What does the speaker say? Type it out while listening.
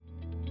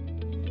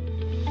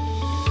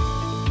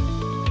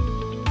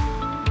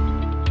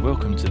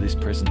Welcome to this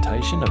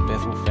presentation of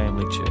Bethel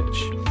Family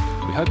Church.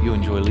 We hope you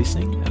enjoy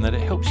listening and that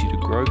it helps you to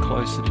grow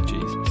closer to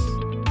Jesus.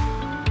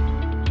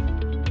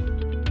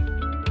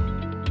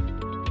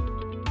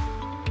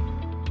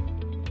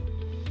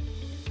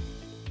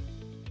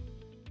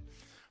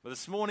 Well,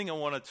 this morning I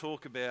want to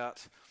talk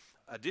about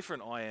a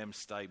different I am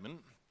statement.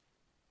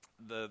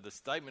 The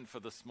statement for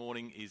this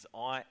morning is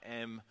I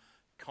am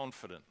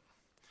confident.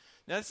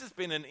 Now, this has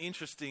been an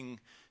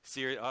interesting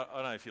series. I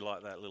don't know if you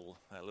like that little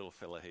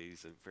fella.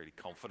 He's a very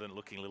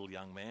confident-looking little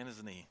young man,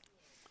 isn't he?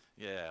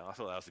 Yeah, I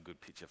thought that was a good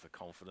picture for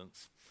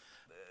confidence.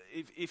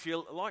 If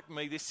you're like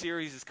me, this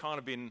series has kind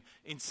of been,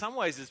 in some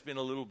ways, it's been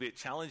a little bit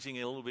challenging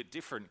and a little bit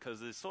different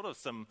because there's sort of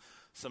some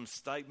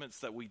statements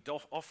that we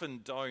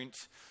often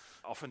don't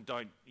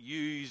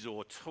use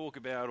or talk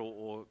about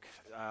or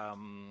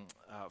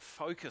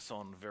focus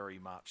on very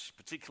much.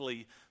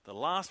 Particularly the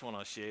last one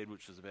I shared,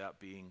 which was about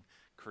being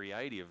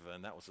creative,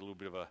 and that was a little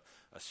bit of a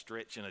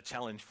stretch and a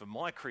challenge for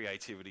my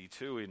creativity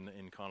too in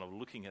kind of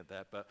looking at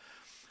that. But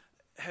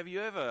have you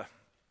ever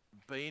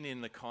been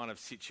in the kind of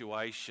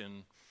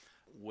situation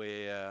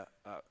where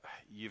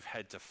you've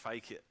had to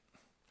fake it?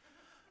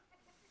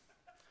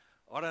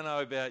 I don't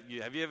know about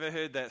you. Have you ever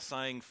heard that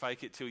saying,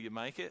 fake it till you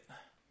make it?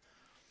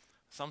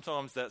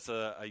 Sometimes that's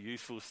a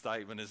useful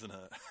statement, isn't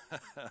it?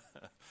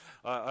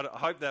 I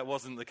hope that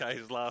wasn't the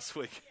case last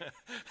week.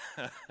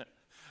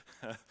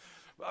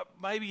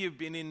 Maybe you've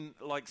been in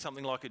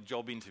something like a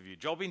job interview.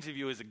 Job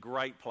interview is a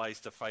great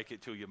place to fake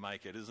it till you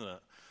make it, isn't it?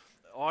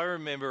 I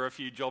remember a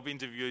few job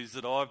interviews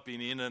that I've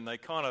been in, and they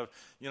kind of,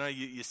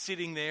 you're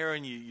sitting there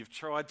and you've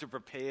tried to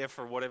prepare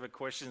for whatever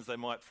questions they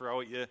might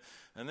throw at you,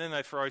 and then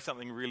they throw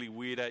something really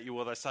weird at you,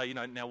 or they say,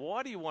 now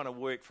why do you want to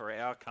work for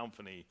our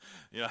company?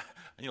 And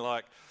you're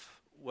like,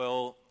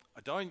 well, I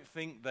don't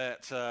think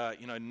that,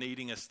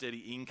 needing a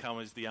steady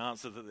income is the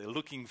answer that they're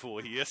looking for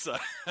here. So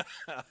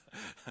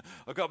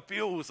I've got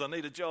bills, I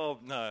need a job.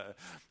 No.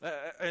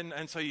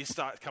 And so you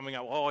start coming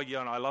up,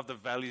 I love the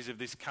values of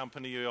this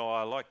company, or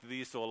I like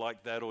this or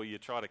like that, or you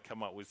try to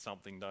come up with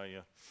something, don't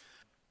you?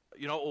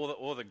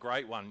 Or the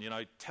great one,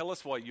 tell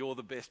us why you're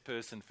the best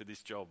person for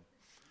this job.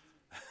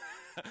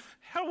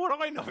 How would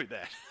I know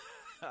that?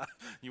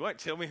 You won't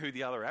tell me who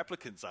the other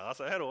applicants are,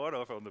 so how do I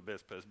know if I'm the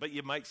best person? But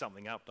you make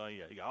something up, don't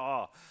you? You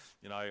go,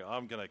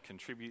 I'm going to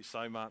contribute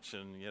so much,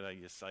 and, you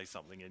say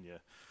something and you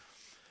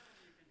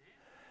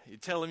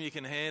tell them you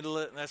can handle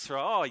it, and that's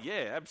right. Oh,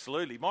 yeah,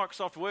 absolutely.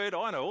 Microsoft Word,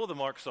 I know all the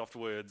Microsoft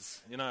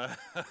words,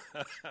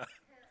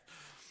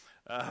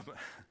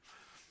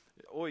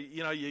 Or,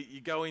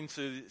 you go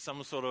into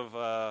some sort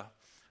of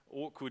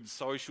awkward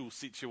social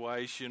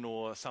situation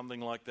or something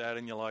like that,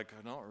 and you're like,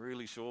 I'm not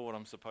really sure what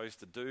I'm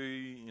supposed to do.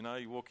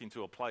 You walk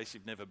into a place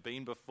you've never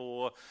been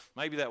before.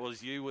 Maybe that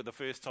was you the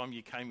first time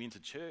you came into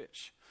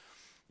church.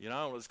 It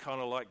was kind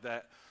of like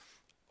that.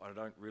 I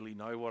don't really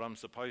know what I'm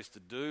supposed to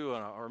do.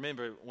 And I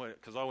remember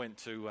because I went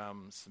to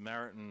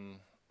Samaritan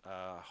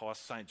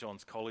St.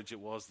 John's College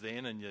it was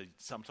then, and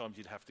sometimes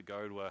you'd have to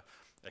go to a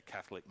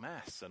Catholic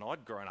Mass, and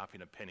I'd grown up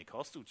in a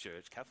Pentecostal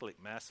church.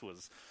 Catholic Mass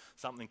was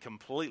something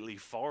completely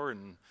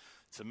foreign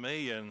to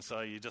me, and so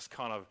you just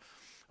kind of,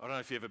 I don't know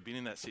if you've ever been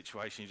in that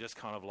situation, you're just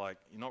kind of like,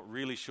 you're not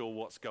really sure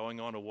what's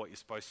going on or what you're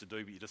supposed to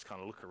do, but you just kind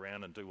of look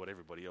around and do what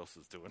everybody else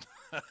is doing.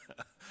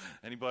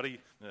 Anybody?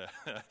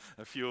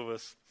 A few of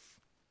us.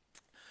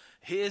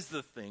 Here's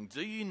the thing,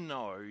 do you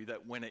know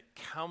that when it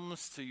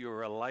comes to your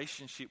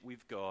relationship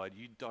with God,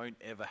 you don't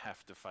ever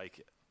have to fake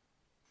it?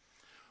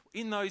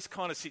 In those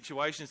kind of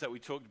situations that we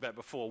talked about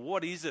before,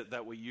 what is it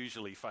that we're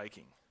usually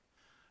faking?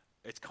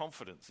 It's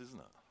confidence, isn't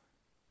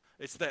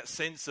it? It's that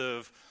sense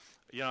of,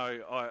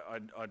 I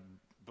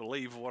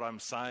believe what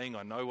I'm saying,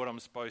 I know what I'm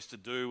supposed to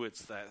do.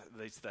 It's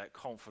that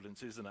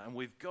confidence, isn't it? And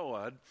with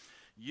God,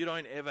 you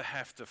don't ever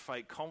have to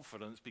fake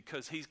confidence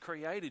because He's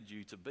created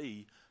you to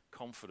be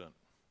confident.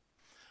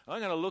 I'm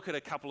going to look at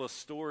a couple of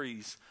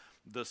stories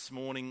this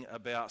morning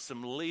about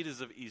some leaders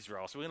of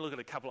Israel. So we're going to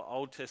look at a couple of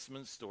Old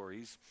Testament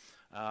stories.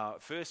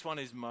 First one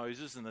is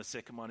Moses and the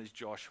second one is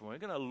Joshua. We're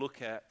going to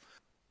look at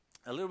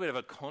a little bit of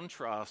a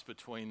contrast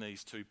between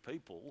these two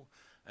people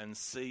and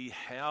see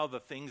how the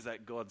things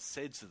that God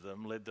said to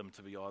them led them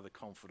to be either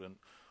confident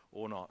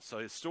or not.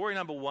 So story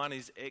number one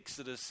is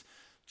Exodus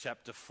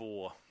chapter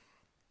 4.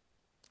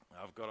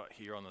 I've got it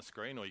here on the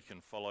screen, or you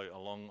can follow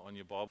along on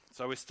your Bible.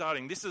 So we're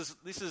starting. This is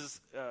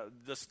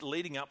just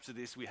leading up to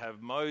this. We have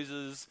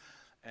Moses,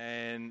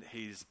 and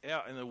he's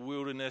out in the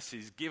wilderness.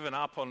 He's given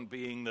up on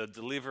being the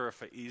deliverer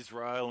for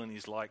Israel, and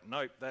he's like,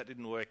 nope, that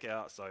didn't work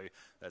out. So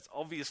that's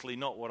obviously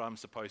not what I'm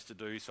supposed to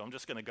do. So I'm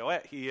just going to go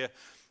out here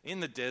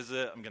in the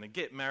desert. I'm going to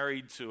get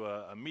married to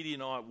a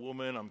Midianite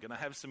woman. I'm going to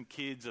have some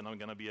kids, and I'm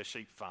going to be a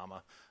sheep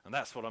farmer, and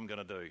that's what I'm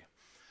going to do.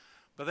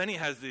 But then he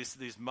has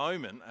this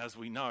moment, as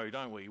we know,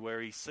 don't we,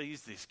 where he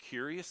sees this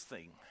curious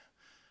thing.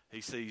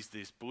 He sees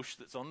this bush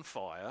that's on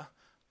fire,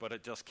 but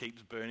it just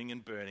keeps burning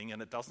and burning,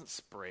 and it doesn't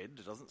spread.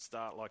 It doesn't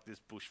start like this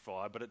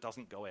bushfire, but it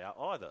doesn't go out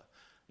either.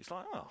 He's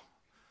like,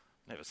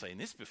 Never seen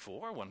this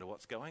before. I wonder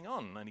what's going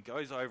on. And he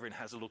goes over and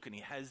has a look, and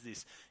he has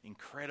this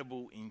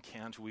incredible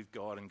encounter with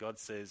God. And God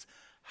says,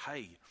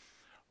 hey,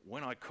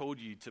 when I called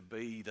you to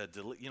be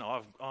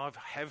I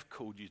have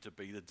called you to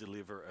be the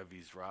deliverer of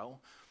Israel.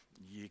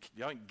 You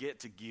don't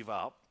get to give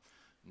up.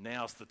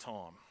 Now's the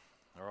time.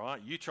 All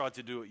right? You tried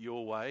to do it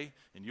your way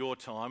in your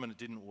time, and it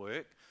didn't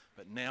work.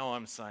 But now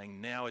I'm saying,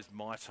 now is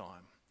my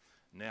time.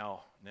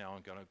 Now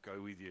I'm going to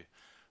go with you.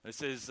 It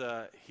says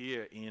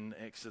here in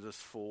Exodus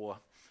 4,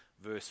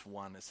 verse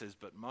 1, it says,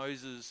 but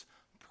Moses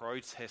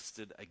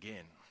protested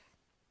again.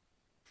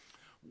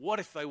 What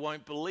if they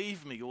won't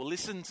believe me or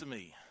listen to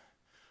me?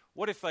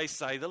 What if they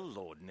say, the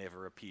Lord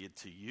never appeared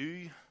to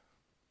you?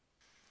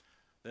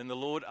 Then the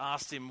Lord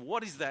asked him,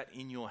 what is that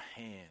in your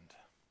hand?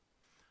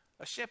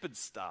 A shepherd's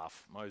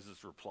staff,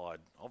 Moses replied.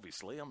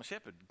 Obviously, I'm a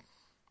shepherd.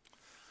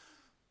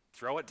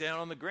 Throw it down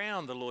on the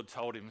ground, the Lord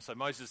told him. So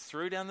Moses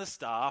threw down the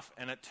staff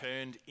and it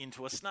turned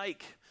into a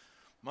snake.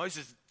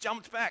 Moses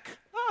jumped back.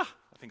 I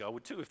think I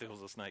would too if there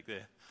was a snake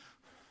there.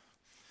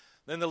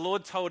 Then the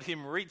Lord told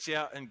him, reach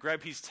out and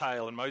grab his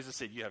tail. And Moses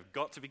said, you have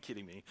got to be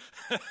kidding me.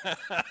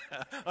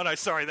 Oh no,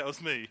 sorry, that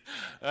was me.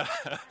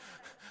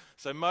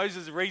 So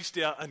Moses reached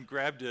out and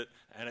grabbed it,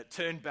 and it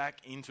turned back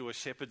into a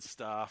shepherd's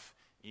staff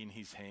in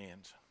his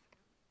hand.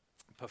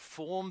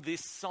 Perform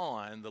this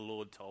sign, the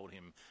Lord told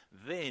him.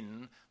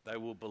 Then they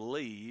will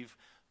believe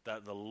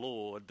that the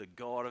Lord, the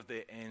God of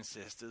their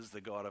ancestors,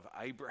 the God of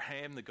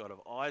Abraham, the God of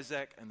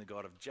Isaac, and the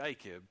God of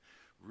Jacob,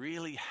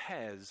 really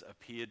has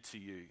appeared to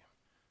you.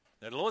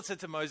 Now the Lord said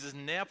to Moses,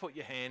 now put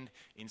your hand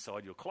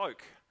inside your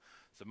cloak.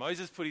 So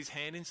Moses put his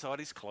hand inside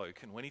his cloak,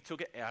 and when he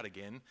took it out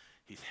again,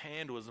 his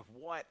hand was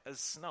white as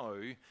snow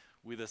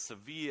with a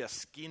severe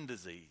skin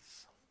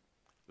disease.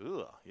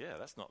 Ugh, yeah,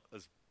 that's not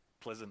as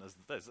pleasant as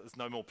this. It's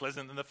no more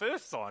pleasant than the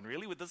first sign,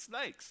 really, with the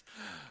snakes.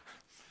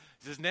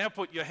 He says, now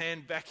put your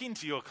hand back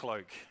into your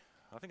cloak.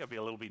 I think I'd be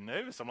a little bit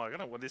nervous. I'm like, I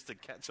don't want this to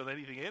catch on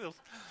anything else.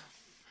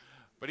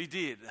 But he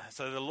did.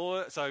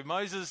 So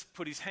Moses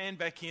put his hand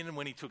back in, and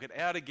when he took it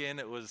out again,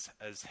 it was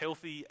as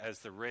healthy as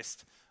the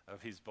rest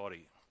of his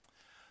body.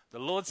 The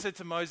Lord said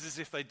to Moses,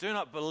 if they do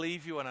not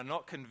believe you and are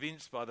not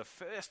convinced by the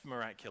first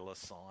miraculous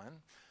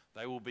sign,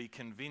 they will be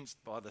convinced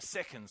by the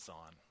second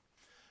sign.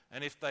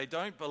 And if they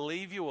don't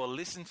believe you or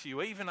listen to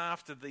you even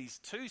after these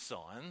two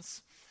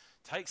signs,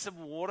 take some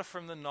water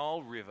from the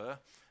Nile River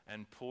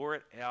and pour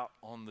it out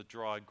on the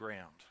dry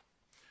ground.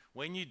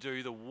 When you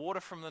do, the water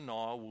from the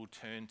Nile will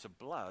turn to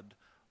blood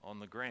on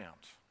the ground.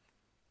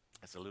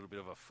 It's a little bit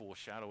of a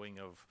foreshadowing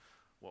of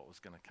what was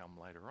going to come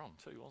later on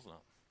too, wasn't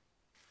it?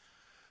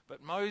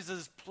 But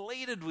Moses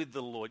pleaded with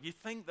the Lord. You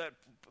think that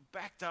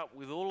backed up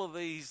with all of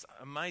these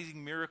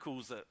amazing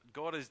miracles that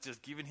God has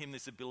just given him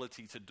this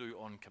ability to do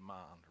on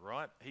command,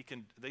 right?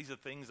 These are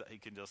things that he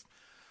can just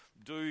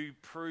do,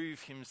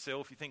 prove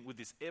himself. You think with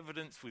this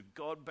evidence, with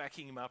God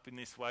backing him up in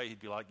this way, he'd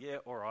be like, yeah,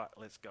 all right,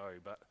 let's go.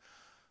 But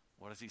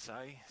what does he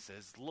say? He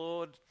says,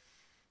 Lord,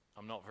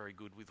 I'm not very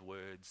good with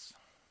words.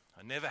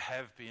 I never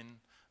have been,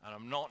 and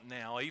I'm not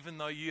now, even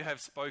though you have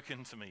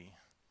spoken to me.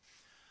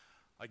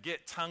 I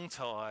get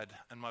tongue-tied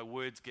and my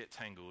words get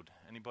tangled.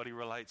 Anybody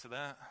relate to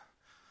that?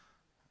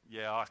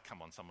 Yeah,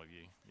 come on, some of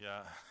you.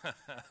 Yeah.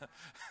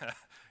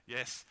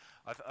 Yes,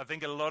 I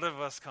think a lot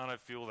of us kind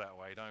of feel that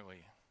way, don't we?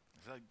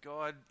 So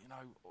God,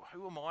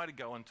 who am I to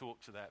go and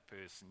talk to that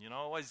person? I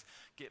always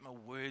get my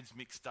words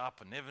mixed up.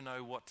 I never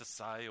know what to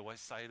say. I always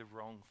say the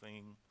wrong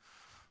thing.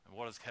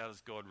 And how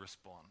does God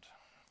respond?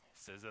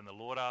 He says, then the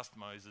Lord asked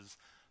Moses,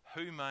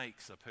 who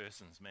makes a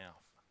person's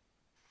mouth?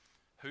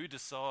 Who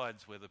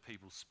decides whether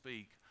people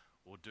speak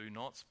or do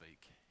not speak,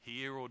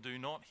 hear or do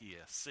not hear,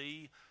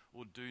 see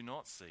or do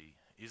not see?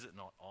 Is it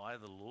not I,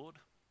 the Lord?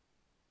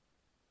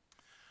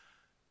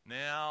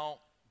 Now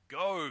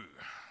go.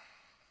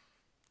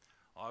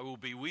 I will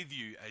be with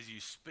you as you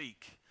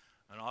speak,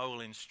 and I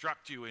will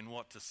instruct you in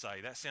what to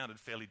say. That sounded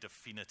fairly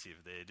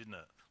definitive there, didn't it?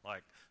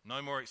 Like,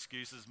 no more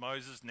excuses,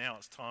 Moses, now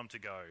it's time to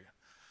go.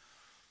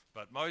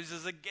 But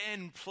Moses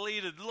again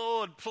pleaded,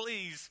 Lord,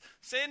 please,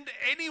 send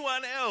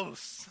anyone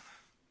else.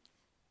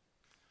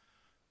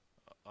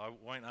 I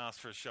won't ask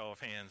for a show of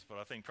hands, but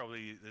I think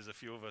probably there's a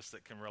few of us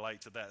that can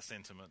relate to that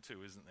sentiment too,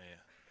 isn't there?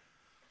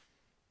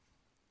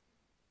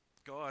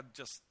 God,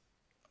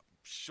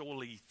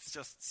 surely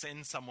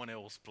send someone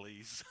else,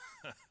 please.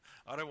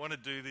 I don't want to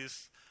do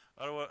this.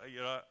 I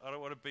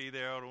don't want to be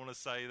there. I don't want to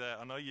say that.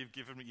 I know you've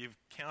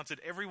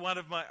counted every one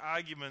of my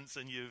arguments,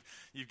 and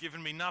you've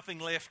given me nothing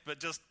left, but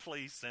just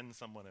please send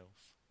someone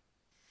else.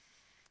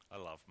 I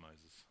love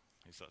Moses.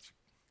 He's such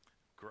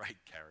a great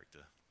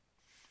character.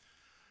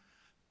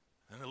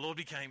 And the Lord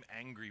became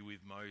angry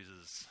with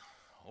Moses.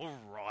 All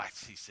right,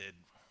 he said.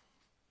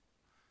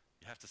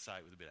 You have to say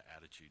it with a bit of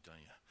attitude, don't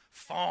you?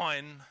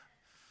 Fine.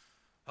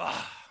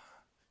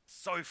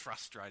 So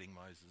frustrating,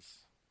 Moses.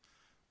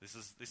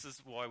 This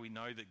is why we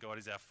know that God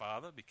is our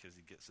Father, because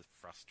he gets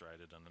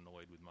frustrated and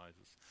annoyed with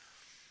Moses.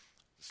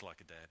 Just like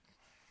a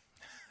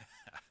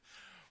dad.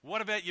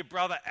 What about your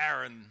brother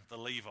Aaron, the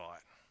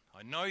Levite?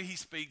 I know he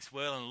speaks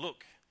well, and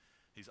look,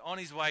 He's on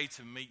his way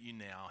to meet you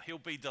now. He'll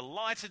be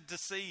delighted to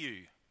see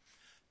you.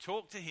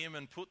 Talk to him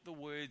and put the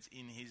words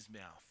in his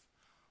mouth.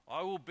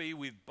 I will be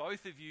with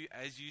both of you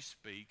as you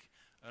speak,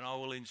 and I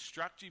will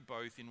instruct you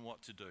both in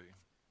what to do.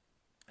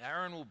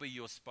 Aaron will be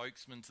your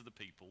spokesman to the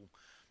people.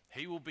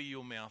 He will be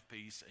your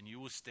mouthpiece, and you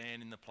will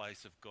stand in the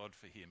place of God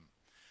for him,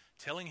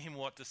 telling him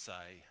what to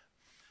say.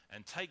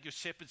 And take your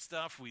shepherd's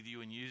staff with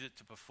you and use it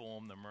to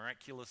perform the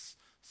miraculous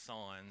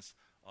signs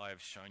I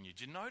have shown you.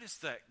 Do you notice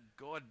that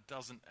God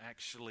doesn't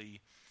actually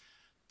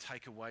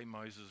take away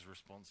Moses'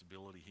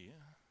 responsibility here?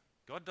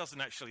 God doesn't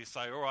actually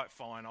say, all right,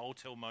 fine, I'll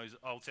tell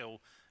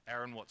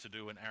Aaron what to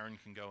do and Aaron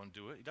can go and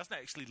do it. He doesn't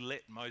actually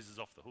let Moses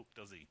off the hook,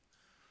 does he?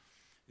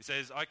 He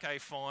says, okay,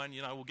 fine,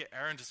 we'll get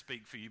Aaron to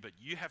speak for you, but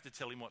you have to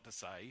tell him what to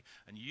say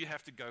and you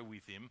have to go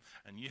with him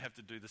and you have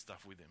to do the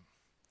stuff with him.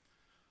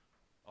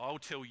 I'll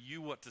tell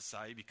you what to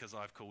say because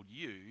I've called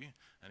you,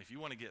 and if you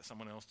want to get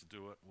someone else to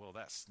do it, well,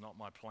 that's not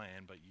my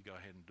plan, but you go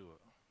ahead and do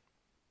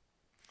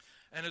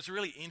it. And it's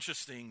really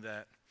interesting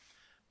that,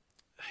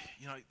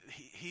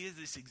 here's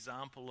this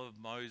example of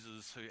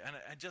Moses who, and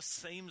it just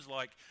seems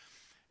like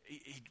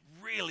he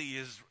really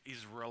is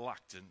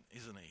reluctant,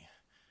 isn't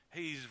he?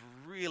 He's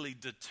really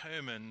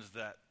determined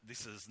that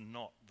this is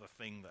not the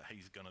thing that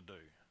he's going to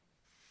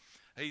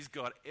do. He's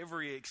got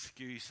every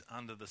excuse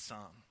under the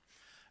sun.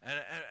 And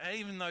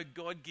even though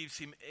God gives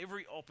him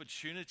every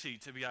opportunity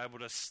to be able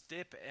to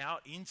step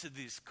out into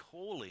this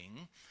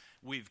calling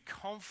with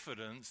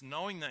confidence,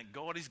 knowing that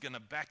God is going to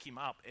back him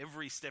up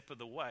every step of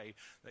the way,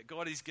 that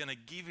God is going to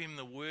give him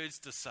the words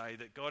to say,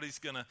 that God is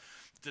going to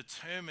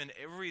determine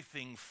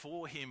everything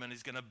for him and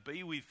is going to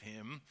be with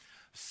him,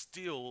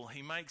 still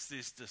he makes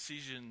this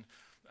decision,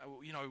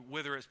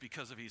 whether it's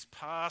because of his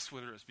past,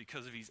 whether it's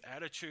because of his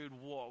attitude,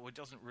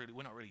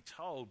 we're not really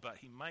told, but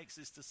he makes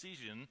this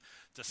decision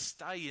to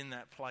stay in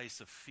that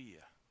place of fear,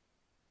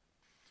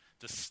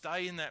 to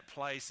stay in that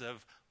place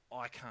of,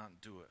 I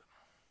can't do it,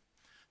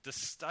 to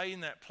stay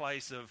in that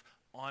place of,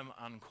 I'm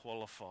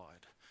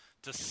unqualified,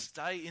 to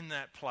stay in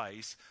that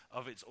place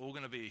of, it's all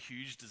going to be a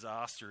huge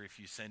disaster if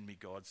you send me,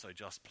 God, so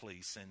just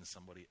please send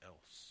somebody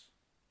else.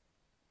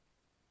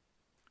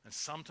 And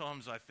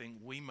sometimes I think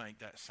we make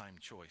that same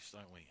choice,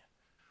 don't we?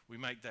 We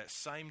make that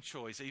same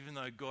choice, even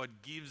though God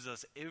gives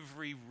us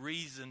every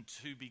reason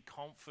to be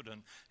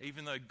confident,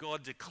 even though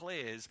God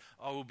declares,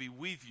 I will be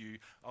with you,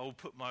 I will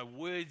put my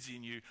words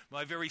in you,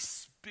 my very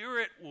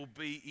spirit will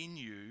be in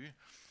you.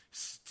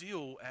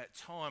 Still, at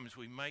times,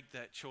 we make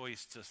that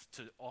choice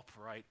to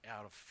operate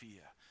out of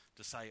fear,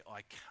 to say,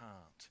 I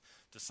can't,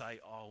 to say,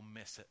 I'll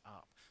mess it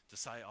up, to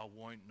say, I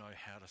won't know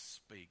how to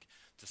speak,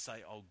 to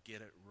say, I'll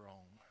get it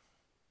wrong.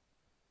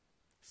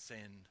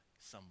 Send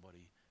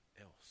somebody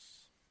else.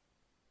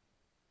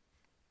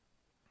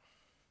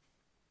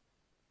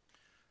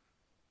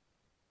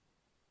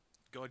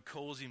 God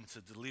calls him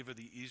to deliver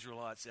the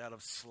Israelites out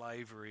of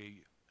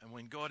slavery, and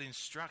when God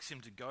instructs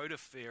him to go to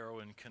Pharaoh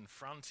and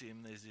confront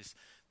him, there's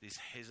this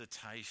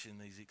hesitation,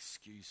 these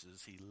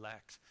excuses. He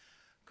lacked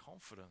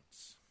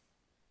confidence.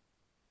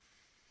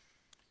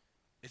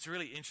 It's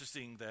really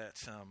interesting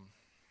that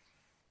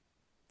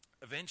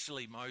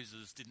eventually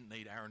Moses didn't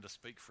need Aaron to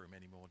speak for him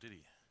anymore, did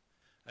he?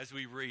 As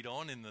we read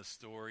on in the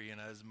story and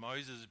as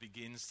Moses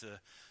begins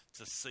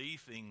to see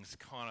things,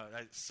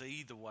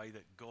 see the way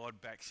that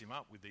God backs him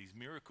up with these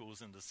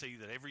miracles, and to see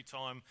that every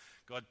time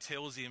God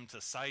tells him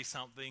to say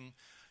something,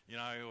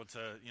 or to,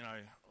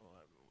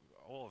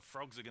 oh,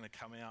 frogs are going to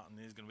come out and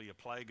there's going to be a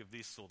plague of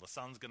this, or the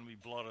sun's going to be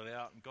blotted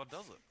out, and God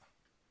does it.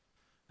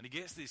 And he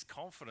gets this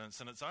confidence,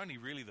 and it's only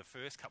really the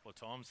first couple of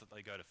times that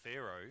they go to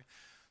Pharaoh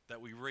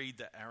that we read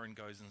that Aaron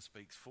goes and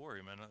speaks for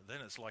him. And then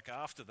it's like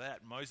after that,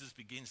 Moses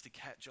begins to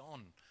catch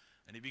on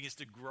and he begins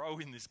to grow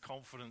in this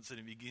confidence and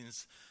he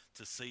begins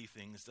to see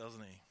things,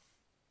 doesn't he?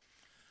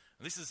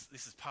 And this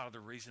is part of the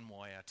reason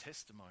why our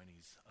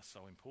testimonies are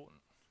so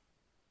important.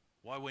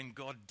 Why when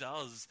God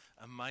does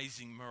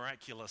amazing,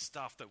 miraculous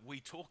stuff, that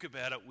we talk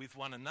about it with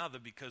one another,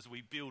 because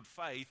we build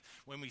faith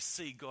when we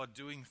see God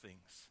doing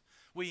things.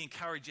 We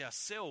encourage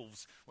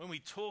ourselves when we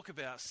talk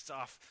about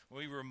stuff,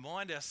 when we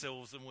remind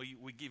ourselves and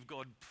we give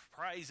God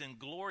praise and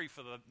glory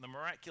for the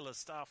miraculous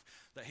stuff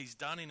that he's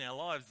done in our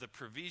lives, the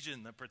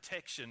provision, the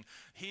protection,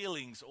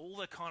 healings, all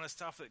the kind of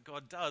stuff that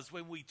God does.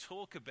 When we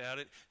talk about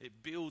it,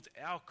 it builds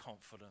our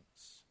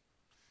confidence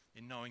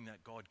in knowing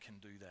that God can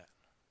do that.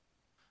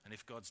 And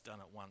if God's done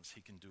it once,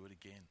 he can do it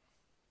again.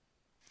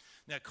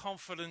 Now,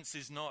 confidence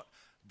is not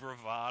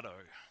bravado.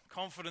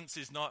 Confidence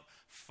is not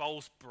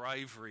false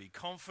bravery.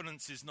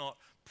 Confidence is not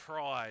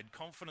pride.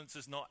 Confidence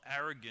is not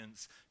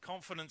arrogance.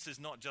 Confidence is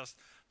not just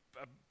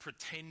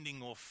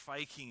pretending or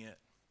faking it.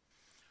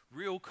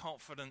 Real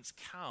confidence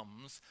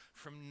comes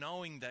from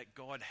knowing that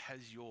God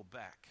has your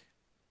back,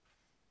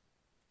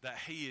 that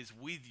he is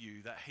with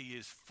you, that he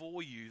is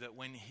for you, that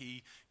when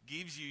he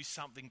gives you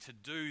something to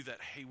do, that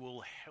he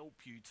will help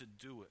you to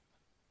do it.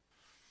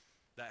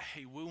 That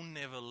he will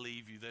never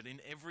leave you, that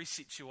in every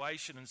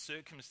situation and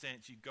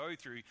circumstance you go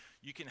through,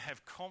 you can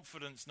have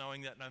confidence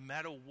knowing that no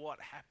matter what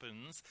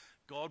happens,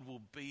 God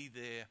will be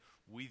there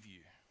with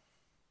you.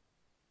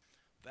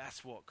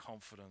 That's what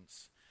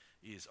confidence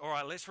is. All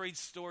right, let's read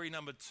story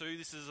number 2.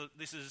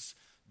 This is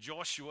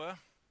Joshua.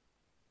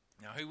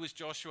 Now, who was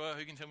Joshua?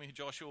 Who can tell me who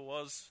Joshua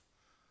was?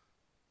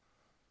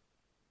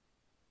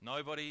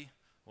 Nobody?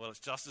 Well, it's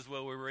just as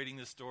well we're reading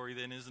the story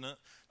then, isn't it?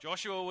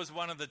 Joshua was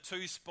one of the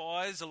 2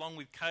 spies, along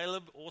with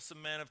Caleb,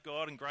 awesome man of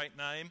God and great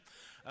name,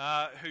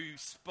 who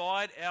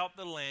spied out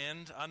the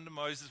land under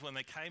Moses when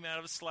they came out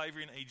of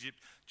slavery in Egypt.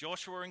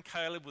 Joshua and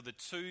Caleb were the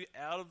 2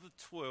 out of the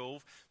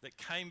 12 that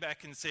came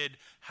back and said,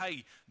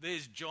 hey,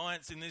 there's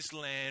giants in this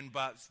land,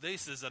 but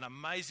this is an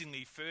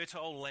amazingly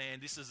fertile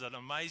land. This is an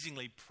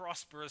amazingly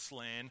prosperous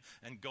land,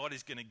 and God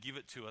is going to give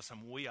it to us,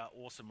 and we are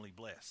awesomely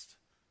blessed.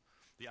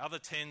 The other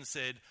 10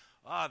 said,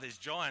 there's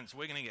giants,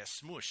 we're going to get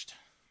smushed.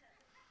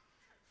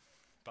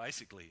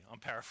 Basically, I'm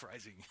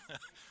paraphrasing.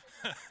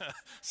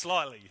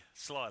 Slightly.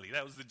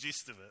 That was the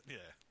gist of it, yeah.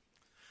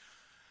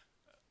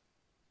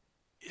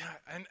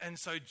 And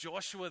so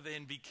Joshua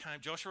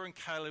and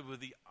Caleb were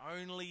the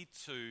only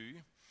 2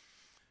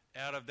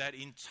 out of that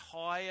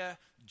entire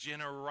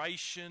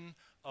generation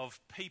of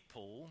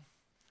people,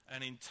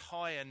 an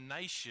entire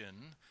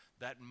nation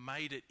that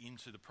made it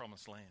into the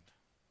promised land.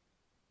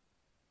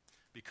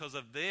 Because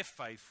of their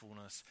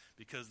faithfulness,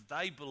 because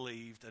they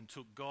believed and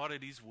took God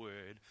at his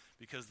word,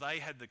 because they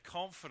had the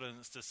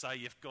confidence to say,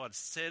 if God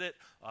said it,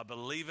 I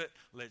believe it,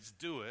 let's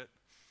do it.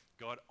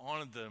 God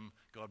honored them,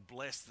 God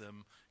blessed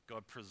them,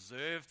 God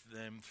preserved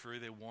them through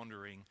their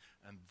wandering,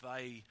 and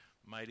they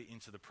made it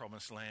into the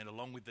promised land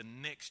along with the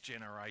next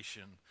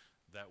generation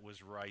that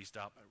was raised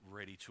up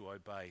ready to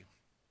obey.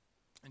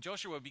 And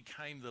Joshua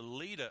became the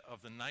leader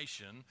of the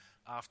nation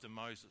after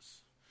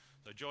Moses.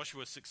 So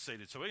Joshua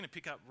succeeded. So we're going to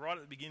pick up right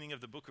at the beginning of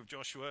the book of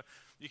Joshua.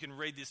 You can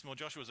read this more.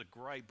 Joshua's a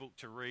great book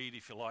to read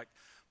if you like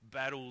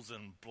battles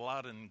and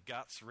blood and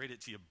guts. Read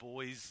it to your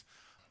boys.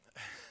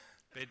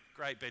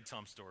 Great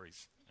bedtime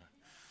stories.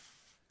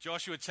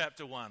 Joshua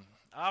chapter 1.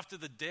 After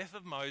the death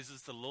of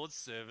Moses, the Lord's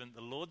servant,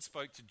 the Lord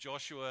spoke to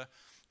Joshua,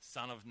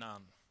 son of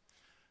Nun.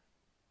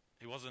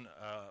 He wasn't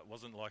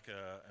like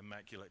a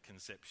immaculate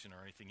conception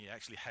or anything. He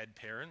actually had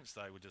parents.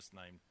 They were just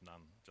named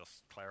Nun.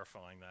 Just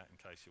clarifying that in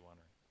case you're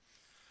wondering.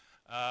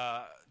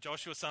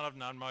 Joshua, son of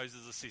Nun,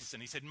 Moses'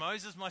 assistant. He said,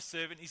 Moses, my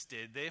servant, is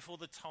dead. Therefore,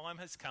 the time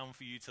has come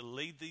for you to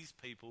lead these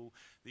people,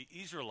 the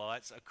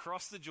Israelites,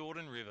 across the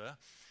Jordan River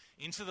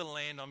into the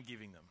land I'm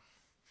giving them.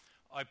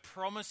 I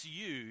promise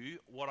you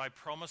what I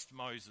promised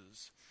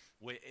Moses.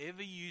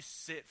 Wherever you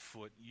set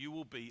foot, you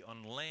will be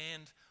on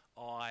land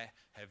I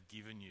have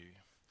given you.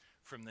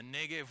 From the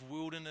Negev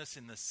wilderness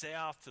in the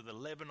south to the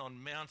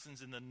Lebanon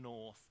mountains in the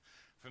north,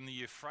 from the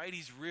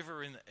Euphrates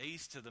River in the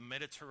east to the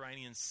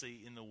Mediterranean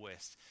Sea in the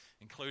west,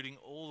 including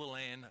all the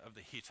land of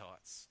the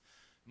Hittites.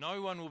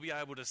 No one will be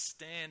able to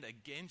stand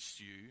against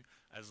you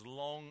as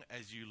long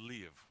as you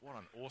live. What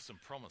an awesome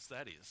promise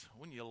that is.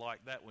 Wouldn't you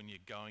like that when you're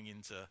going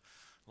into, to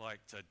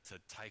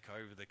take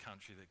over the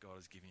country that God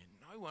has given you?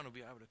 No one will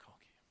be able to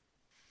conquer you.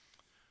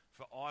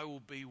 For I will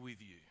be with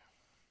you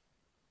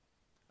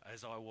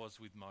as I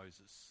was with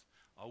Moses.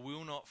 I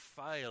will not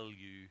fail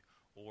you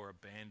or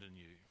abandon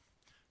you.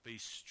 Be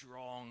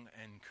strong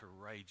and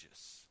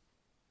courageous,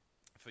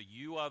 for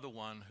you are the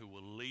one who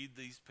will lead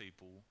these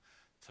people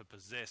to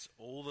possess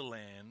all the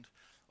land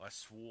I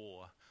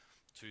swore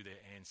to their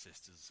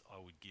ancestors I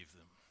would give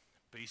them.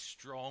 Be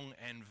strong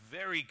and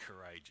very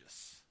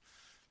courageous.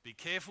 Be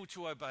careful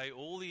to obey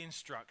all the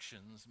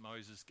instructions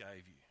Moses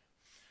gave you.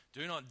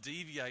 Do not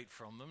deviate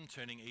from them,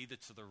 turning either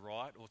to the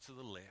right or to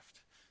the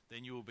left.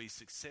 Then you will be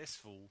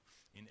successful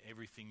in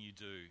everything you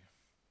do.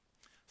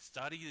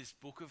 Study this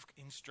book of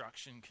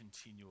instruction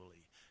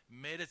continually.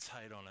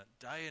 Meditate on it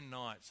day and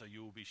night so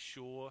you will be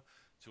sure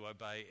to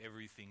obey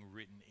everything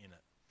written in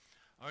it.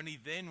 Only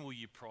then will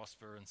you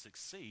prosper and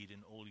succeed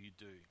in all you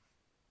do.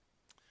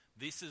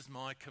 This is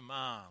my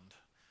command.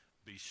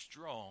 Be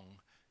strong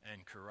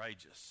and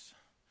courageous.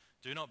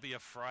 Do not be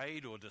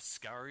afraid or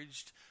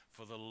discouraged,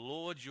 for the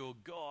Lord your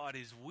God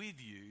is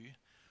with you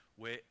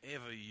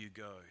wherever you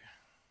go.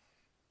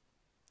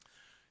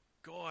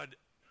 God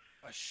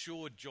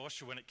assured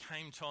Joshua when it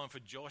came time for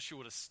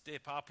Joshua to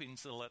step up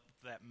into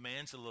that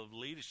mantle of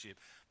leadership.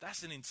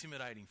 That's an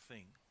intimidating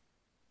thing.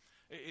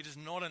 It is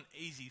not an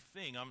easy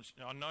thing.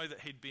 I know that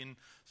he'd been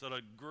sort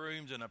of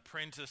groomed and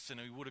apprenticed, and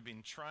he would have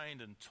been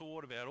trained and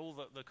taught about all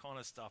the kind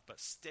of stuff, but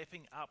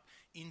stepping up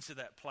into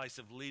that place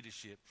of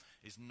leadership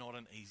is not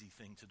an easy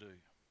thing to do.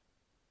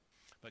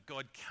 But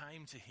God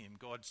came to him,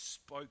 God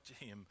spoke to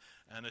him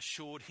and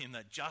assured him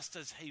that just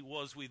as he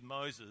was with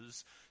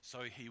Moses, so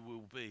he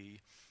will be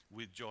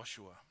with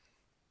Joshua.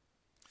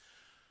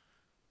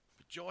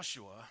 But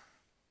Joshua,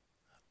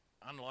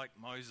 unlike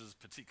Moses,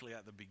 particularly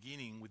at the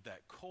beginning with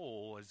that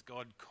call, as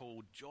God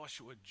called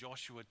Joshua,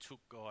 Joshua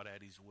took God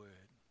at his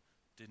word,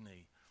 didn't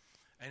he?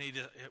 And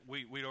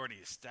we'd already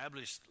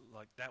established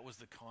like that was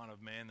the kind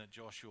of man that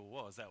Joshua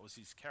was. That was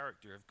his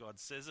character. If God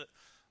says it,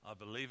 I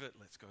believe it,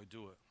 let's go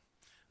do it.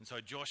 And so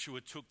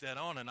Joshua took that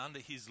on, and under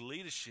his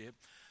leadership,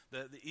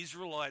 the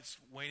Israelites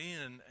went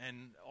in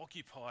and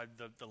occupied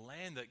the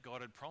land that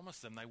God had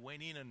promised them. They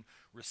went in and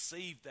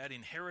received that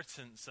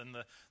inheritance and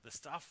the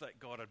stuff that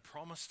God had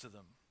promised to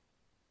them.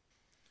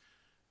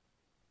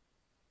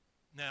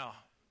 Now,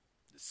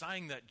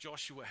 saying that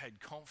Joshua had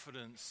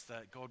confidence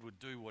that God would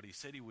do what he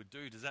said he would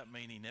do, does that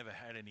mean he never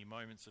had any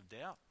moments of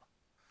doubt?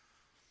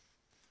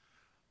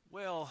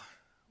 Well,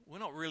 we're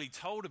not really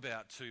told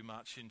about too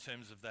much in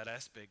terms of that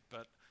aspect,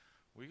 but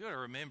we've got to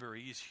remember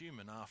he is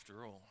human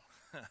after all.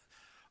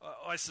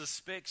 I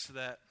suspect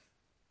that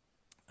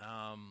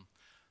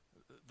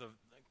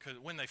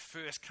when they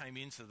first came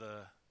into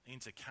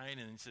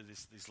Canaan, into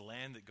this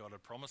land that God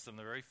had promised them,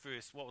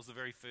 what was the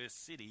very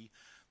first city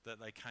that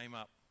they came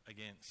up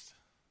against?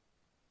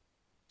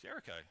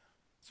 Jericho.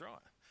 That's right.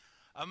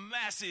 A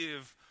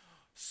massive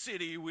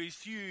city with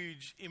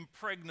huge,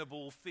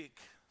 impregnable, thick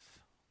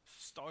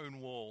stone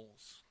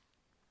walls.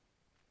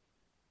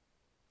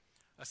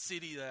 A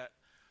city that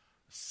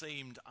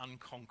seemed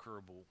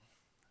unconquerable.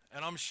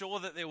 And I'm sure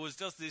that there was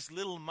just this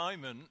little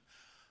moment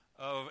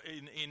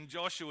in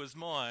Joshua's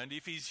mind,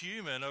 if he's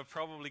human, of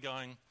probably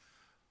going,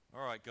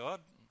 all right, God,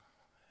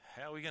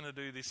 how are we going to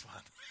do this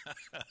one?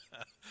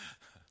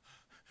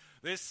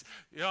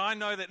 I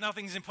know that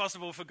nothing's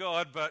impossible for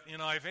God, but,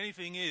 if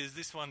anything is,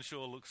 this one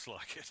sure looks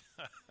like it.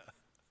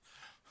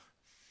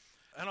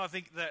 And I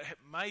think that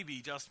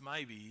maybe, just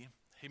maybe,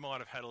 he might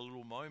have had a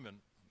little moment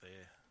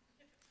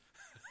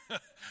there.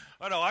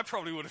 I know I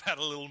probably would have had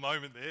a little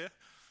moment there.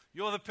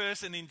 You're the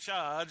person in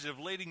charge of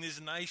leading this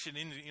nation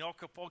in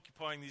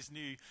occupying this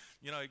new,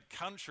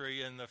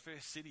 country, and the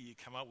first city you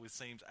come up with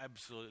seems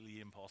absolutely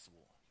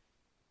impossible.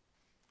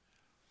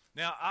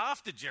 Now,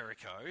 after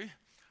Jericho,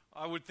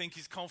 I would think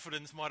his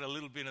confidence might have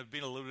been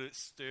a little bit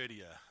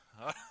sturdier.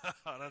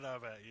 I don't know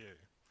about you.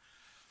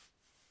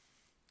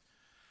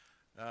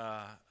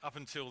 Up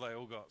until they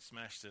all got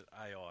smashed at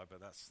Ai,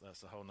 but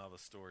that's a whole nother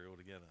story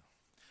altogether.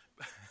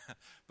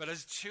 But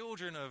as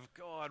children of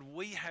God,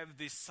 we have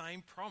this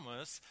same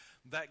promise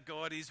that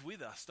God is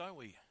with us, don't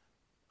we?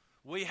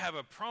 We have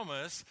a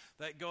promise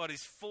that God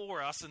is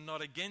for us and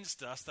not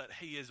against us, that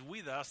he is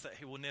with us, that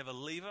he will never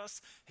leave us,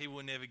 he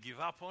will never give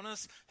up on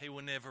us, he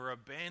will never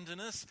abandon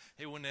us,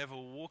 he will never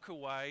walk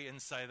away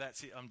and say,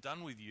 that's it, I'm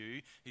done with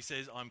you. He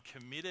says, I'm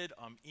committed,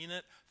 I'm in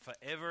it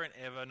forever and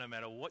ever, no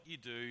matter what you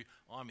do,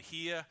 I'm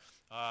here,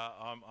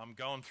 I'm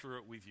going through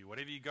it with you.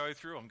 Whatever you go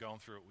through, I'm going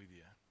through it with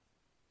you.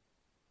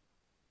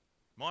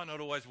 Might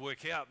not always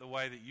work out the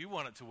way that you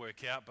want it to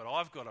work out, but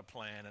I've got a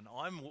plan and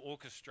I'm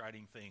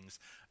orchestrating things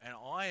and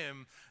I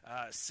am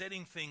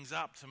setting things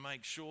up to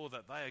make sure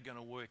that they are going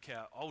to work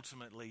out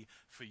ultimately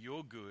for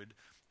your good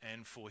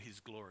and for his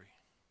glory.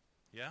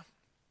 Yeah?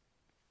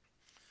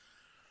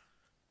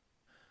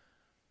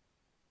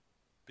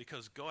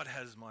 Because God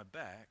has my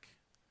back,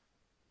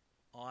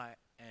 I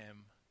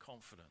am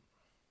confident.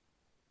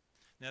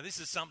 Now, this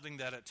is something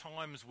that at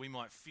times we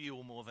might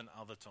feel more than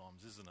other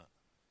times, isn't it?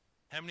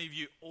 How many of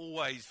you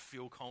always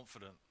feel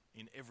confident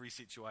in every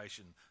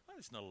situation? Oh,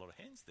 there's not a lot of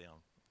hands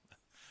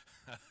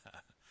down.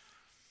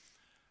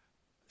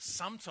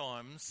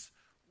 Sometimes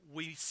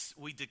we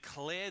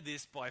declare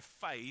this by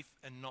faith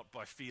and not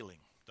by feeling,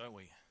 don't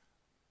we?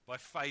 By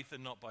faith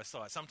and not by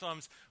sight.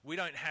 Sometimes we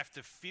don't have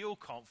to feel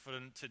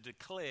confident to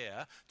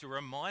declare, to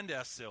remind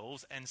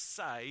ourselves and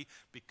say,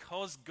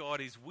 because God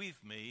is with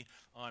me,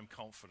 I'm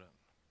confident.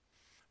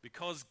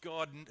 Because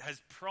God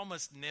has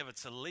promised never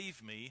to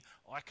leave me,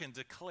 I can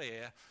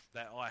declare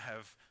that I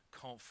have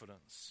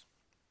confidence.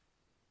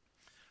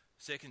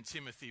 2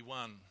 Timothy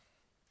 1,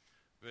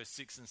 verse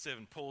 6 and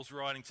 7. Paul's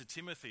writing to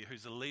Timothy,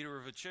 who's a leader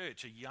of a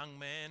church, a young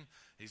man.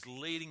 He's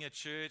leading a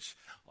church.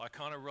 I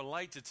kind of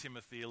relate to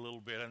Timothy a little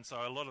bit, and so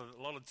a lot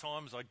of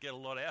times I get a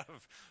lot out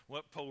of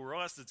what Paul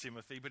writes to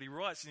Timothy. But he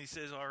writes and he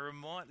says,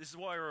 this is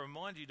why I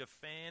remind you to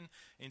fan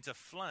into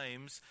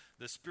flames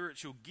the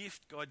spiritual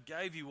gift God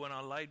gave you when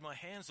I laid my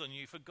hands on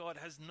you. For God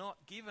has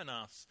not given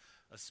us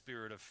a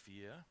spirit of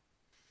fear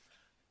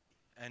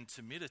and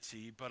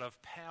timidity, but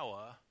of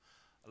power,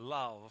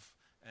 love,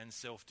 and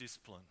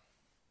self-discipline.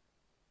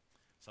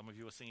 Some of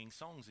you are singing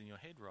songs in your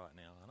head right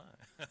now, I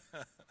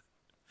know.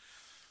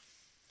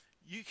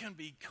 You can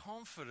be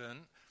confident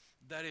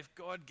that if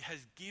God has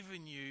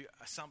given you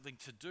something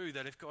to do,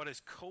 that if God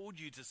has called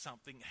you to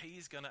something,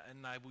 he's going to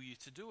enable you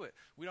to do it.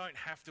 We don't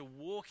have to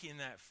walk in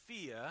that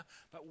fear,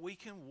 but we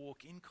can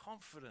walk in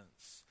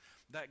confidence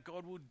that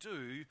God will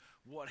do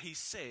what he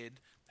said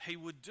he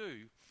would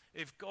do.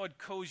 If God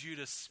calls you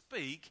to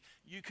speak,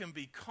 you can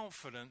be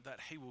confident that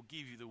he will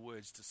give you the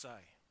words to say.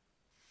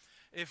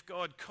 If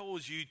God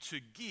calls you to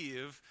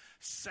give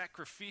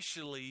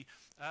sacrificially,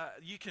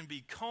 you can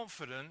be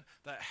confident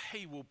that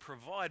he will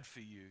provide for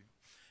you.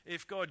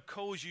 If God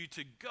calls you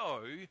to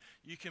go,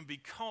 you can be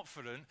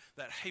confident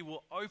that he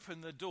will open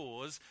the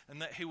doors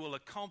and that he will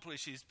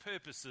accomplish his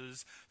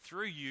purposes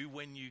through you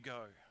when you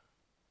go.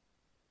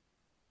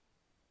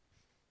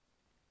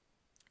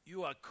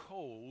 You are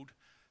called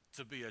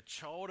to be a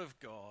child of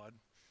God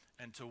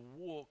and to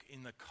walk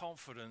in the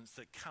confidence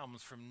that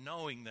comes from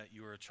knowing that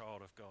you are a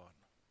child of God.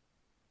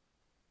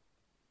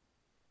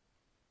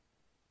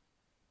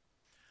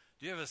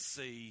 Do you ever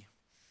see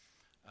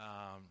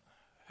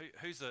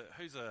who's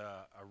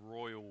a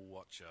royal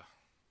watcher?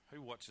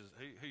 Who watches?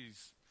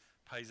 Who's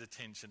pays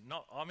attention?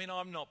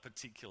 I'm not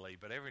particularly,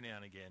 but every now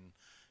and again,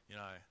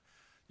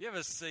 you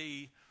ever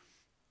see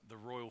the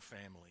royal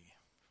family?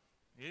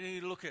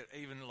 You look at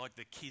even like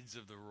the kids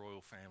of the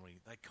royal family.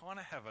 They kind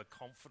of have a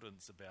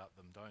confidence about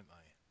them, don't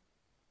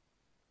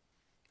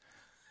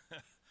they?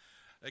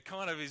 It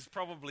kind of is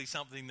probably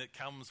something that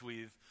comes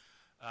with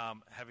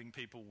having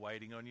people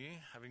waiting on you,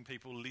 having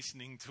people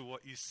listening to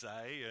what you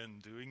say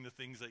and doing the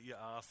things that you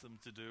ask them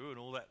to do and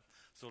all that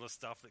sort of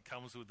stuff that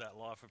comes with that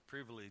life of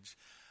privilege.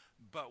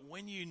 But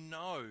when you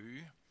know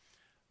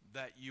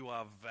that you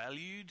are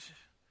valued,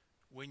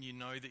 when you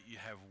know that you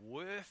have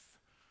worth,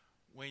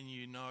 when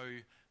you know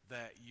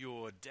that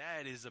your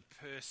dad is a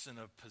person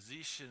of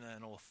position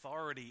and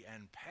authority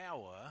and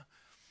power,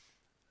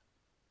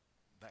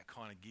 that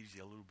kind of gives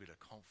you a little bit of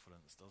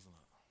confidence, doesn't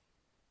it?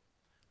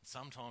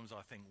 Sometimes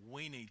I think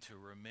we need to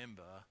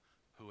remember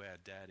who our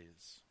dad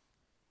is.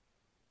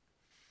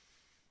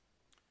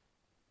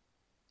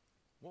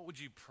 What would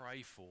you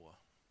pray for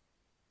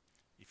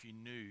if you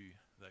knew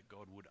that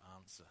God would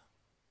answer?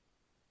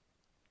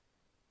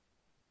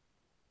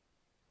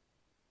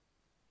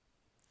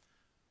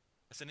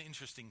 That's an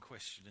interesting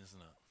question, isn't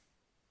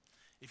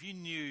it? If you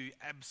knew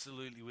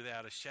absolutely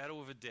without a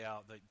shadow of a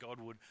doubt that God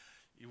would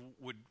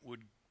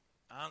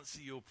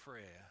answer your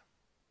prayer,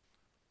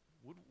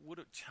 would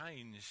it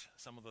change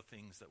some of the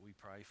things that we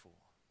pray for?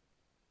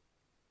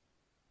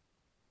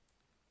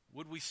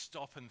 Would we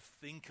stop and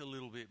think a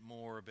little bit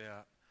more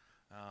about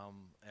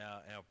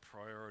our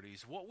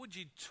priorities? What would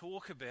you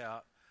talk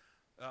about?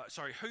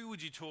 Who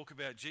would you talk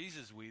about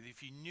Jesus with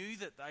if you knew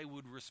that they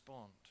would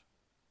respond?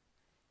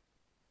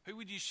 Who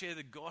would you share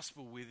the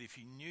gospel with if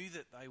you knew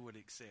that they would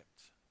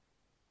accept?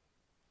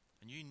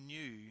 And you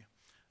knew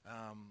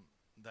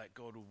that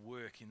God would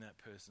work in that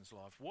person's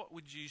life. What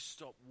would you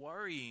stop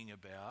worrying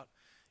about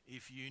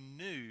if you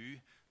knew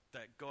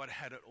that God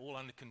had it all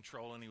under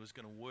control and he was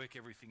going to work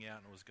everything out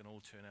and it was going to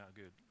all turn out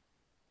good?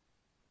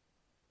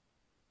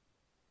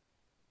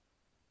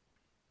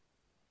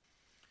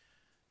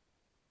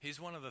 Here's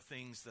one of the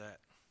things that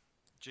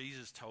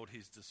Jesus told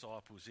his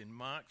disciples in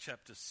Mark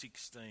chapter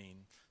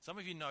 16. Some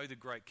of you know the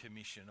Great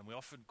Commission, and we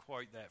often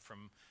quote that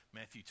from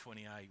Matthew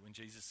 28 when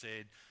Jesus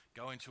said,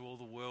 go into all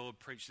the world,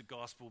 preach the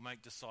gospel,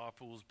 make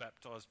disciples,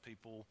 baptize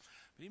people.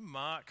 But in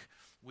Mark,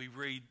 we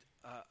read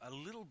a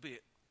little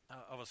bit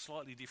of a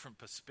slightly different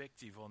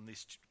perspective on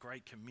this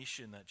Great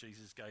Commission that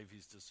Jesus gave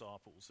his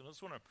disciples. And I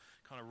just want to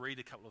kind of read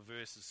a couple of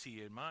verses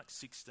here. Mark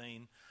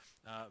 16,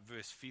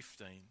 verse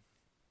 15. It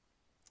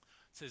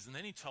says, and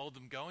then he told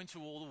them, go into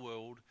all the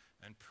world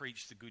and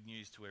preach the good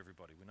news to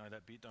everybody. We know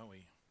that bit, don't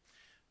we?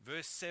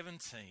 Verse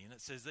 17, it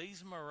says,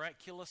 these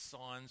miraculous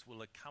signs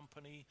will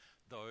accompany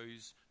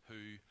those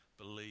who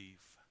believe.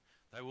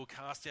 They will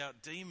cast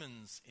out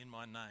demons in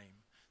my name.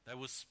 They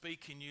will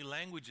speak in new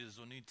languages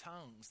or new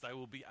tongues. They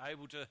will be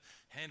able to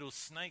handle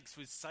snakes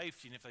with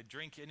safety, and if they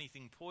drink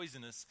anything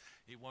poisonous,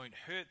 it won't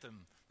hurt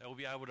them. They will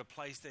be able to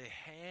place their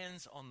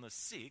hands on the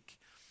sick,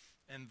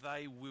 and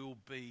they will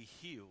be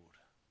healed.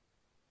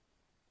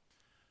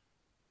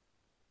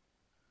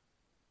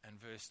 And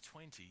verse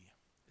 20,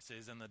 it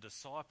says, and the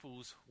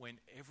disciples went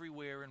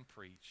everywhere and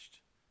preached,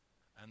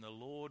 and the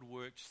Lord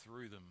worked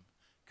through them,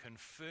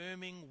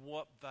 confirming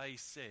what they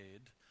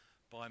said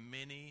by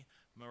many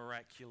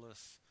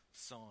miraculous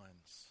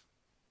signs.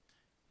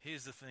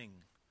 Here's the thing.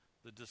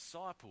 The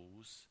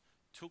disciples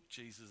took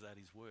Jesus at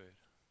his word.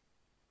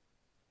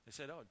 They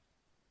said,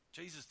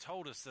 Jesus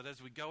told us that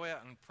as we go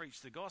out and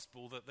preach the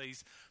gospel, that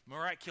these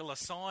miraculous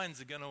signs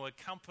are going to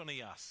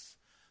accompany us.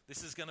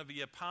 This is going to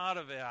be a part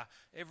of our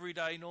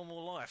everyday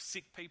normal life.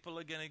 Sick people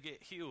are going to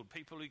get healed.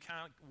 People who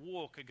can't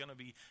walk are going to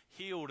be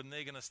healed and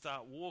they're going to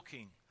start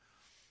walking.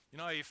 You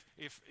know,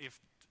 if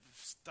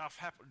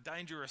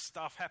dangerous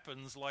stuff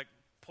happens, like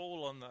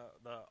Paul on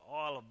the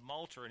Isle of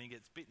Malta, and he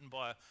gets bitten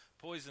by a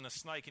poisonous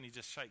snake and he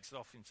just shakes it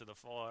off into the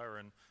fire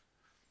and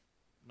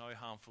no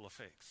harmful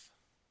effects.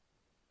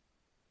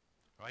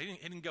 Right? He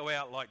didn't go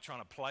out like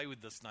trying to play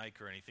with the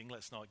snake or anything.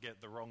 Let's not get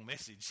the wrong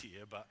message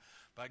here. But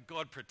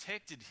God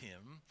protected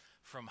him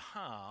from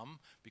harm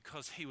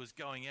because he was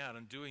going out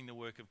and doing the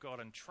work of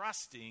God and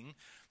trusting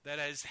that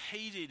as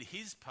he did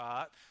his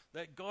part,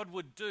 that God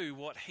would do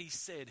what he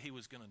said he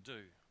was going to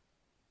do.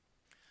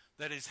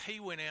 That as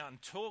he went out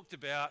and talked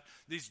about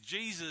this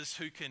Jesus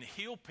who can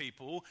heal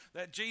people,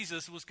 that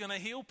Jesus was going to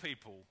heal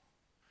people.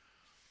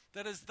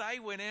 That as they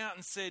went out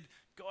and said,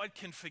 God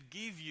can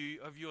forgive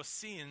you of your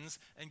sins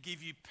and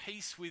give you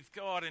peace with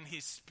God, and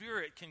his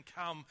Spirit can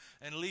come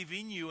and live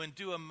in you and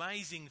do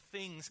amazing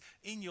things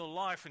in your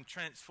life and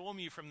transform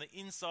you from the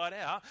inside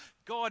out,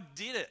 God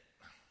did it.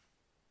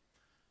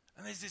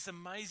 And there's this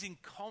amazing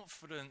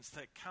confidence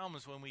that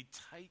comes when we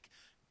take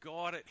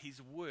God at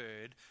his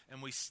word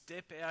and we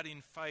step out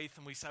in faith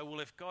and we say, well,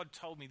 if God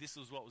told me this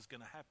was what was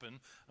going to happen,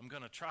 I'm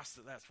going to trust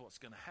that that's what's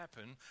going to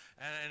happen.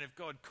 And if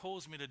God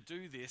calls me to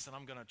do this, and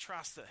I'm going to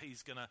trust that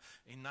he's going to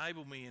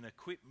enable me and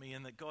equip me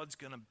and that God's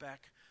going to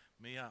back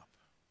me up.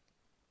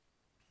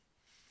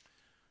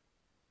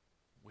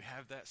 we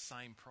have that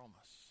same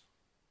promise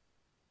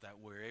that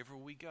wherever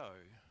we go,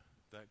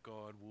 that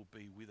God will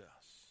be with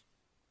us.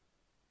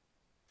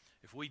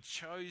 If we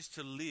chose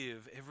to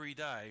live every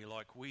day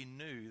like we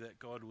knew that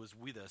God was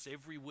with us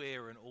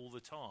everywhere and all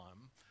the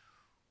time,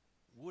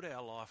 would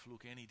our life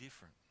look any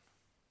different?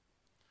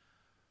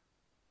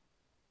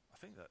 I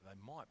think that they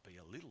might be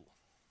a little.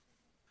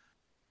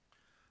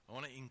 I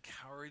want to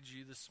encourage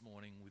you this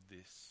morning with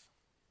this.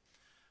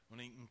 I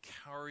want to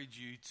encourage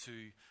you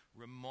to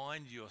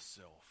remind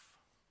yourself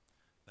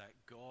that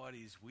God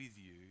is with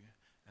you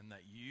and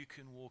that you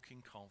can walk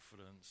in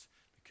confidence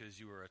because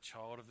you are a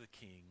child of the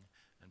King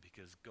and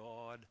because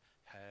God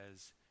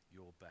has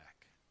your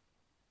back.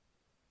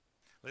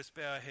 Let's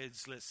bow our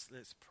heads, let's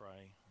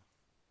pray.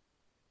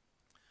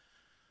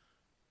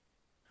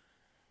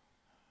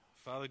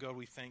 Father God,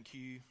 we thank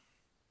you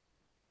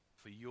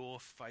for your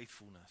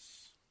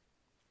faithfulness.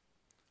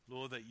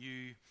 Lord, that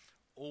you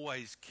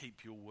always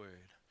keep your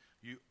word.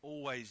 You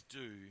always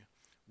do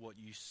what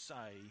you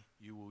say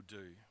you will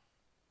do.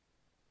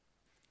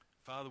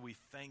 Father, we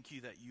thank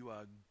you that you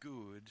are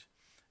good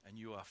and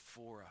you are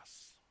for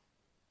us.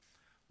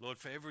 Lord,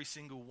 for every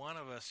single one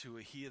of us who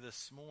are here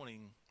this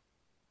morning,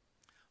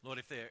 Lord,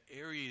 if there are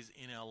areas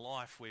in our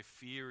life where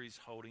fear is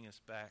holding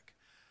us back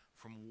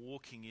from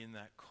walking in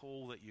that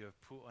call that you have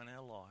put on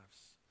our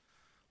lives,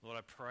 Lord,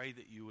 I pray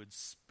that you would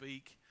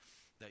speak,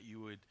 that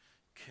you would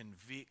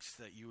convict,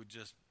 that you would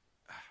just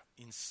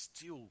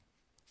instill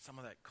some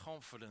of that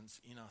confidence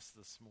in us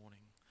this morning,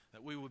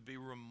 that we would be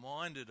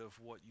reminded of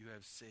what you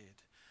have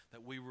said,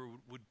 that we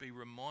would be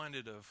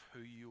reminded of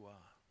who you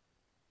are.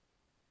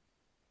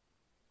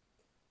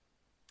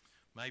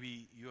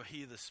 Maybe you're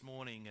here this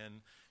morning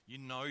and you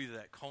know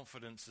that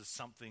confidence is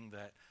something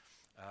that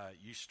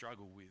you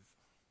struggle with.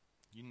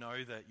 You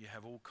know that you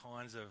have all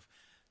kinds of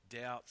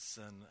doubts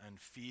and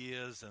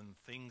fears and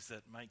things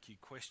that make you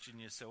question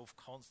yourself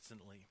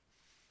constantly.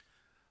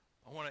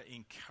 I want to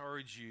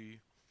encourage you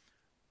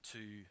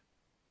to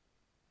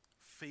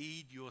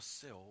feed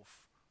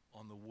yourself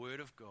on the Word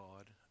of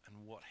God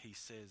and what He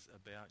says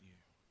about you.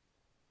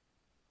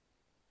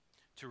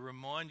 To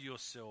remind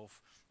yourself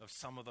of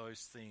some of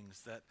those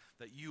things, that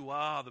you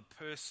are the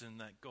person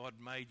that God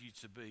made you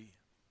to be.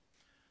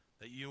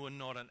 That you are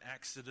not an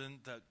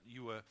accident, that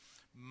you were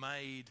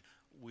made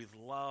with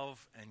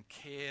love and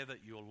care,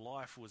 that your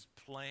life was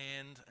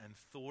planned and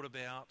thought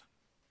about.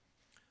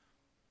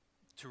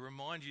 To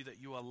remind you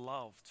that you are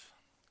loved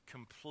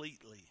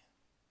completely,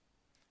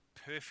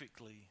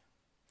 perfectly,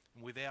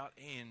 and without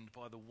end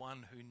by the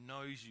one who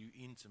knows you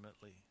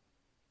intimately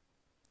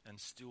and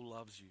still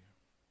loves you.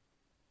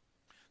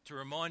 To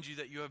remind you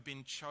that you have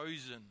been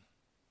chosen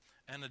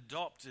and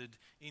adopted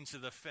into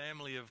the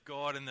family of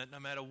God, and that no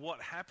matter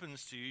what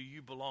happens to you,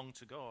 you belong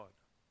to God.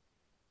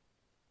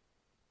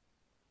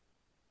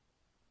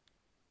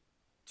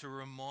 To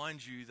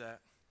remind you that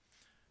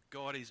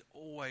God is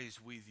always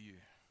with you,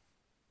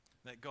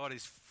 that God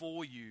is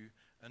for you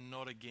and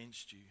not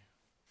against you,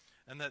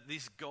 and that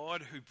this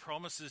God who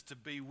promises to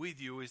be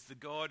with you is the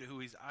God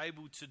who is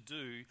able to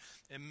do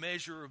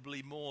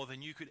immeasurably more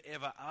than you could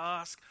ever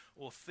ask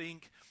or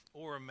think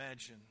or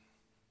imagine.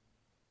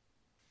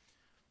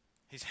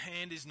 His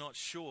hand is not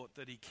short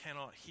that he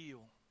cannot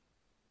heal.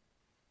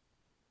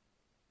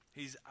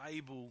 He's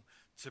able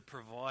to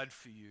provide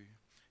for you.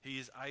 He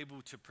is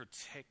able to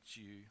protect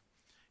you.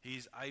 He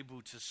is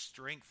able to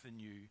strengthen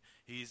you.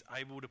 He is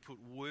able to put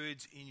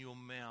words in your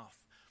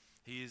mouth.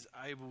 He is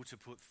able to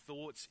put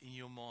thoughts in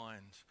your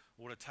mind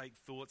or to take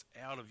thoughts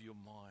out of your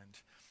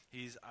mind.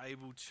 He is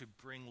able to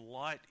bring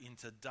light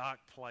into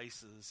dark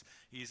places.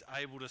 He is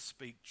able to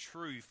speak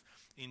truth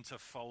into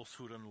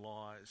falsehood and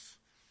lies.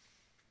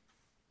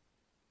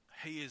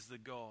 He is the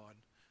God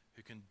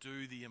who can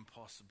do the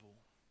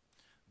impossible.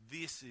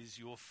 This is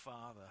your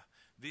Father.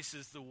 This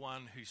is the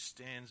one who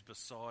stands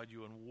beside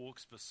you and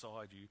walks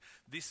beside you.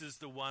 This is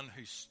the one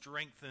who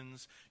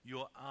strengthens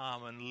your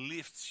arm and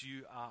lifts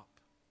you up.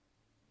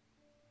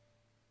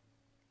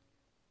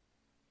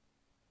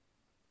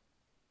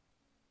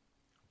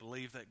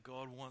 Believe that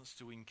God wants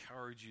to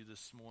encourage you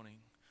this morning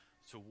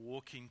to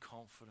walk in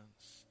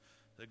confidence.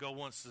 That God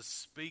wants to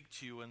speak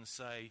to you and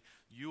say,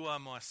 you are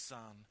my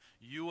son,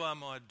 you are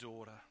my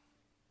daughter.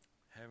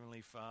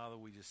 Heavenly Father,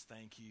 we just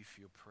thank you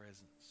for your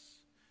presence.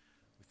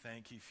 We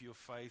thank you for your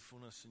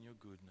faithfulness and your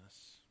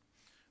goodness.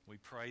 We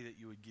pray that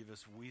you would give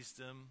us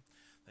wisdom,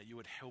 that you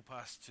would help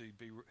us to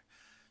be,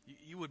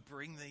 you would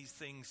bring these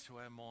things to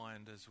our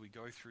mind as we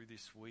go through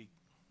this week.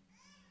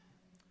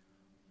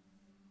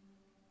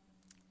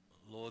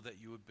 Lord, that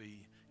you would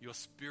be, your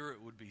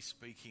Spirit would be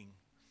speaking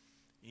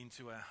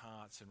into our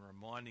hearts and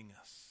reminding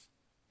us,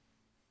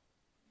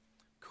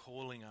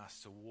 calling us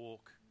to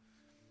walk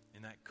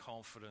in that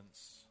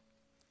confidence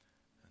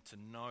and to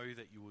know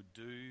that you would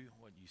do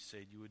what you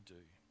said you would do.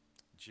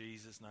 In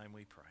Jesus' name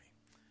we pray.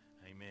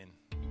 Amen.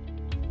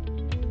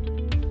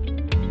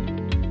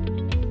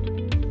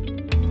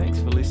 Thanks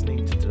for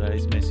listening to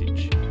today's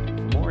message.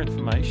 For more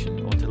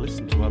information or to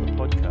listen to other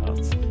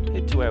podcasts,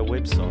 head to our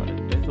website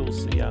at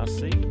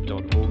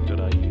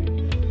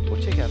bethelcrc.org.au or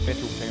check out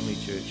Bethel Family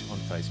Church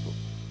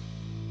Facebook.